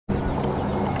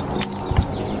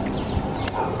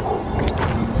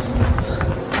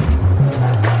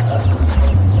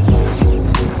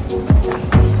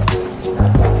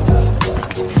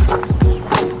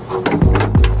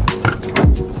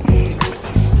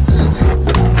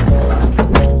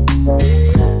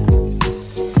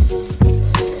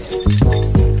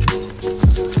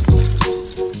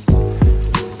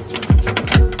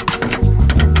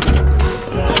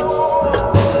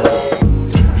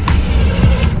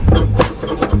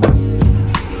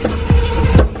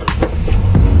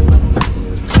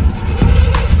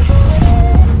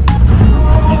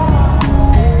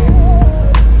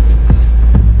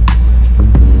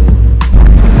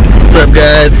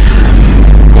guys,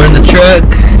 we're in the truck,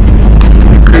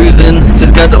 cruising,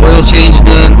 just got the oil change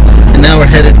done, and now we're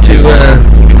headed to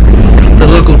the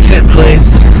local tent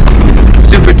place,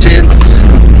 Super Tents,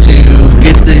 to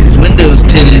get these windows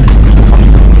tinted.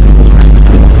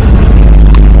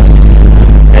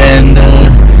 And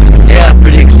yeah,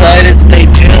 pretty excited. Stay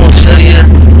tuned, we'll show you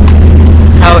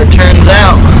how it turns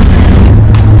out.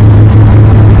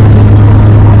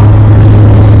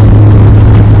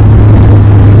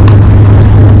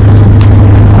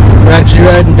 We're actually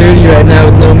riding dirty right now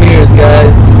with no mirrors,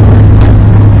 guys.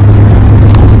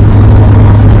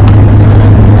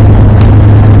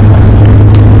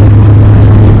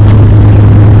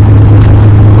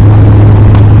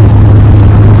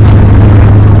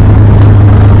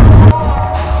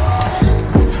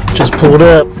 Just pulled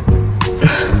up.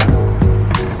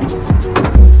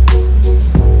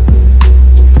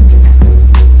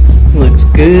 Looks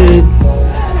good.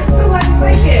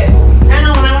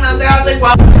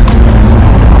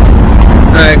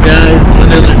 Alright guys,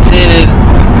 windows are tinted.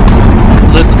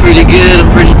 Looks pretty good.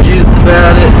 I'm pretty juiced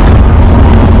about it.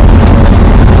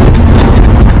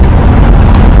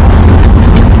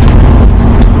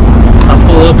 I'll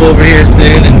pull up over here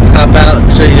soon and hop out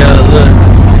and show you how it looks.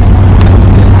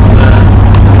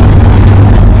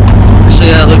 Show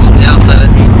you how it looks from the outside. I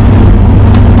mean,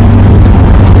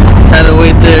 had to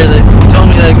wait there. They told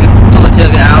me like it only take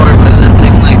an hour, but it ended up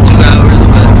taking like 2 hours.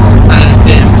 But I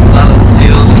understand because a lot of the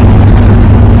seals and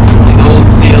these old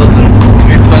seals and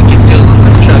weird funky seals on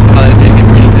this truck probably make it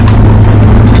pretty good.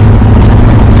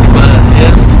 But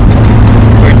yeah,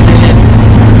 we're tinted.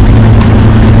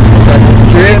 Got the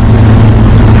strip.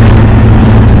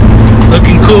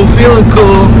 Looking cool, feeling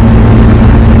cool.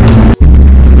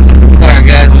 Alright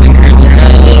guys, we've been cruising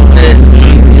around a little bit.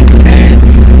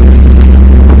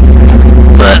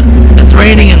 But it's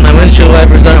raining and my windshield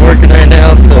wipers aren't working right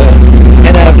now, so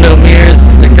and I have no mirrors.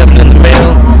 They're coming in the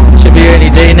mail. Should be here any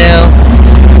day now.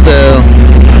 So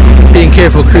being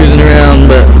careful cruising around,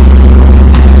 but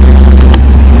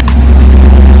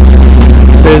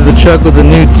there's the truck with the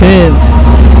new tint.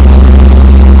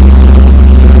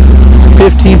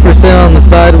 15% on the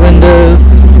side windows.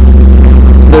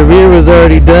 The rear was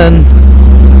already done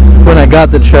when I got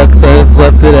the truck, so I just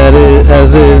left it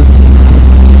as is.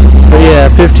 But yeah,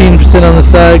 15% on the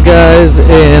side, guys,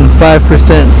 and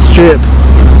 5% strip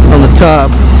on the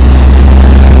top.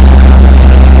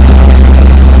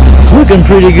 It's looking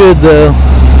pretty good though.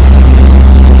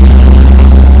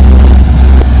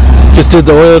 Just did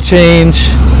the oil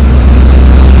change.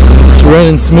 It's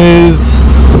running smooth.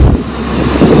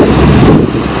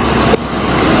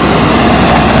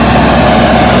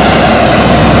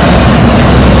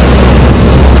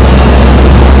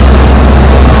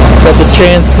 Got the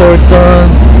transports on.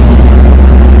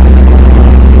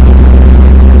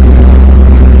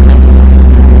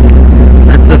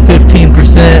 That's the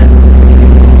 15%.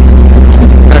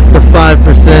 That's the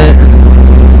 5%.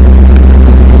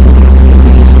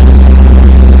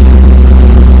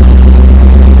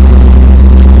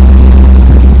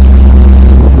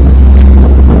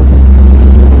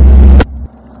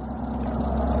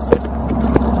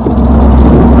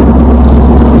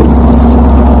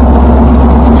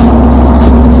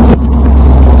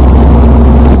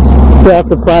 Have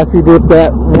to plasti dip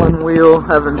that one wheel.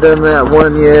 Haven't done that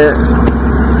one yet.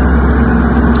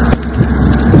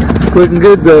 Looking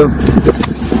good though.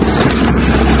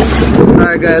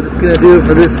 Alright guys, that's gonna do it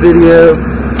for this video.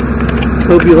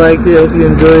 Hope you liked it, hope you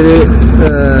enjoyed it.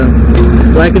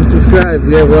 Like and subscribe.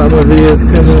 We have a lot more videos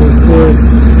coming, of course.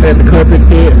 I got the carpet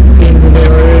came in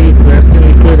there already, so that's